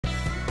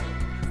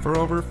For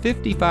over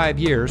 55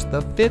 years,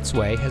 the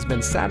Fitzway has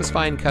been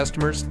satisfying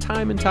customers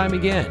time and time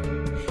again.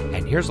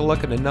 And here's a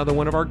look at another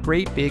one of our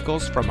great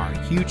vehicles from our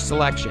huge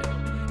selection.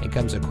 It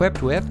comes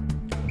equipped with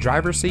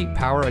driver's seat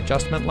power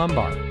adjustment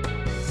lumbar,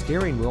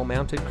 steering wheel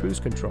mounted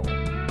cruise control,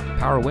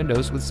 power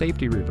windows with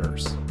safety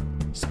reverse,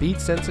 speed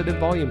sensitive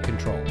volume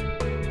control,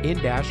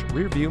 in-dash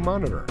rear view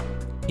monitor,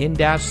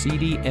 in-dash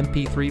CD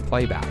MP3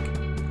 playback,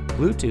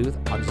 Bluetooth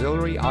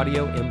auxiliary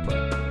audio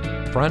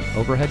input, front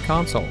overhead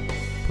console,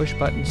 push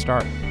button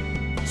start,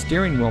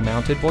 steering wheel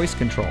mounted voice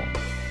control,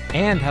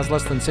 and has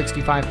less than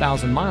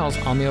 65,000 miles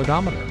on the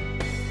odometer.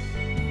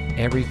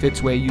 Every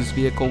Fitzway used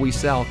vehicle we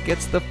sell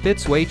gets the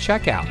Fitzway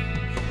checkout.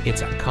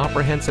 It's a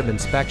comprehensive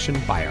inspection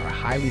by our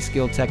highly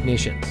skilled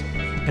technicians,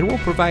 and we'll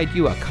provide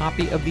you a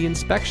copy of the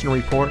inspection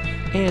report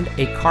and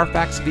a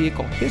Carfax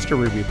vehicle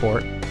history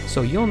report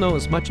so you'll know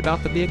as much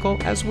about the vehicle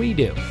as we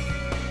do.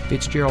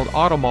 Fitzgerald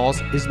Auto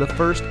Malls is the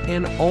first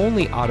and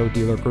only auto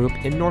dealer group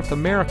in North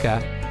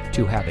America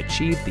to have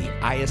achieved the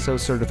ISO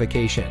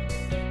certification,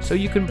 so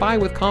you can buy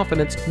with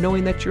confidence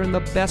knowing that you're in the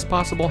best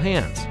possible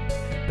hands.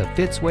 The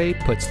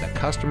Fitzway puts the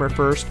customer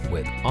first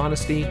with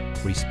honesty,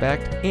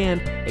 respect,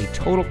 and a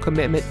total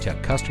commitment to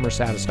customer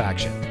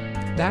satisfaction.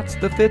 That's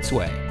the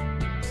Fitzway.